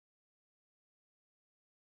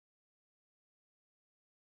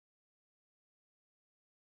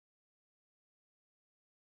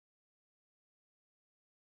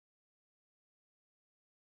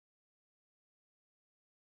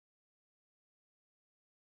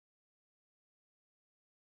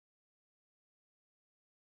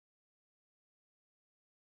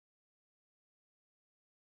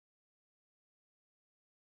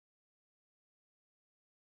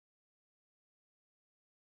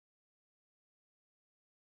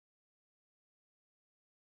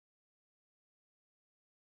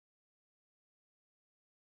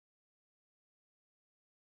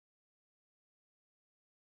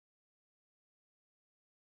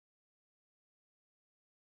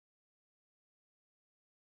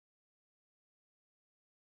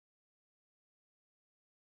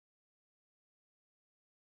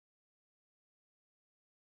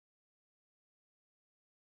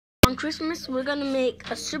on Christmas, we're gonna make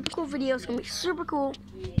a super cool video. It's gonna be super cool.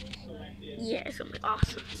 Yeah, it's gonna be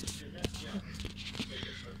awesome.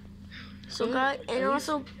 So guys, and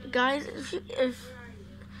also guys, if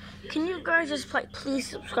can you guys just like please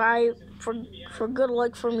subscribe for good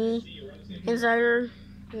luck for me, Insider?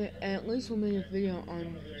 Yeah, at least we'll make a video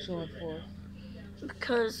on July 4th.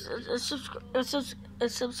 Because a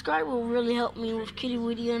subscribe will really help me with Kitty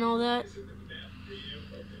Witty and all that.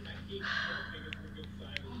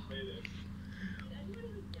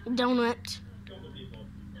 Donut.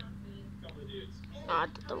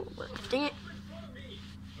 Dang it.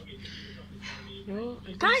 Well,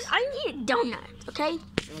 guys, I need a donut, okay?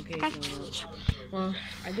 Okay, well,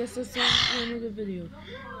 I guess that's the end of the video.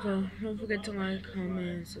 So, don't forget to like,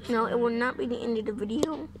 comment, subscribe. No, it will not be the end of the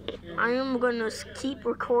video. I am going to keep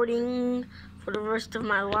recording for the rest of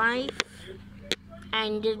my life.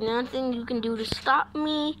 And there's nothing you can do to stop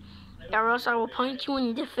me. Or else I will punch you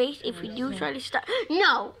in the face if you do try to stop.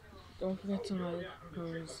 No! Don't forget to like,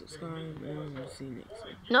 comment, subscribe, and we'll see you next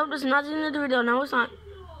time. No, there's nothing to do with it. No, it's not.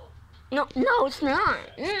 No, it's not.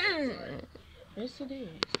 Yes, it is.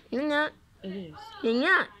 You're not. It is. You're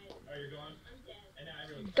not.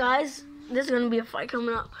 Guys, there's gonna be a fight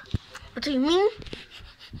coming up between me.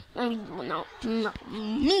 No,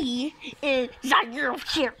 me and Zaire over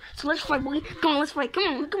here. So let's fight, boy. Come on, let's fight.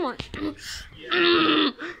 Come on.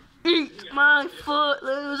 Eat my foot,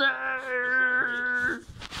 loser.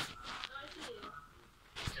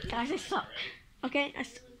 Guys, I suck. Okay,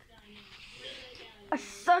 I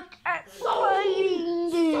suck at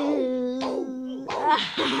fighting.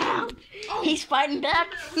 He's fighting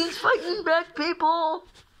back. He's fighting back, people.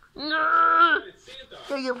 No.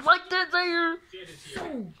 Do you like that, Zaire?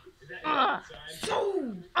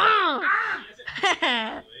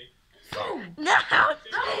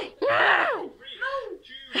 No.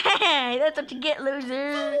 Hey, that's what you get,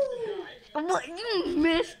 loser. What? You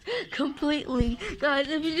missed completely. Guys,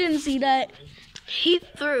 if you didn't see that, he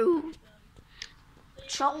threw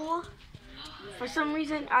Chola. For some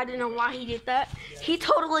reason, I don't know why he did that. He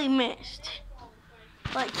totally missed.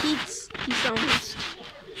 Like, he's so missed.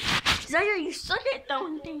 Zaire, you suck at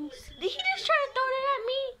throwing things. Did he just try to throw it at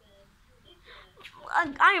me?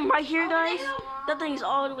 I am right here, guys. That thing's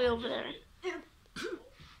all the way over there.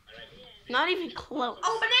 Not even close.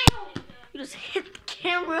 You just hit the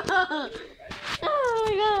camera. Oh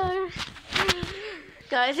my gosh.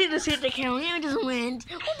 Guys, he just hit the camera. He just went.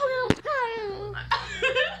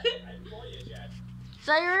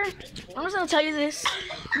 Zaire, I'm just gonna tell you this.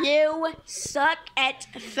 You suck at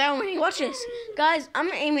throwing. Watch this. Guys, I'm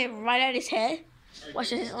gonna aim it right at his head.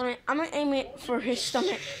 Watch this. I'm gonna aim it for his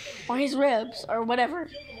stomach or his ribs or whatever.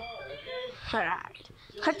 Alright.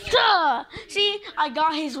 See, I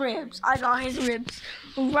got his ribs.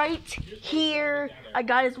 Right here. I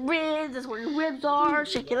got his ribs. That's where your ribs are.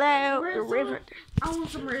 Check it out. The ribs right there. I want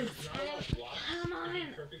some ribs. Come on.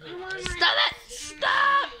 Stop it.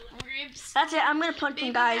 Stop. Ribs. That's it. I'm gonna punch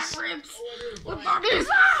him, guys. Ribs.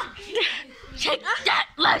 Take that,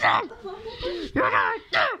 listen. You're gonna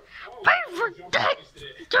pay for that.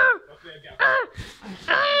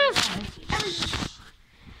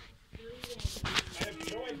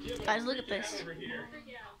 Guys, look at this.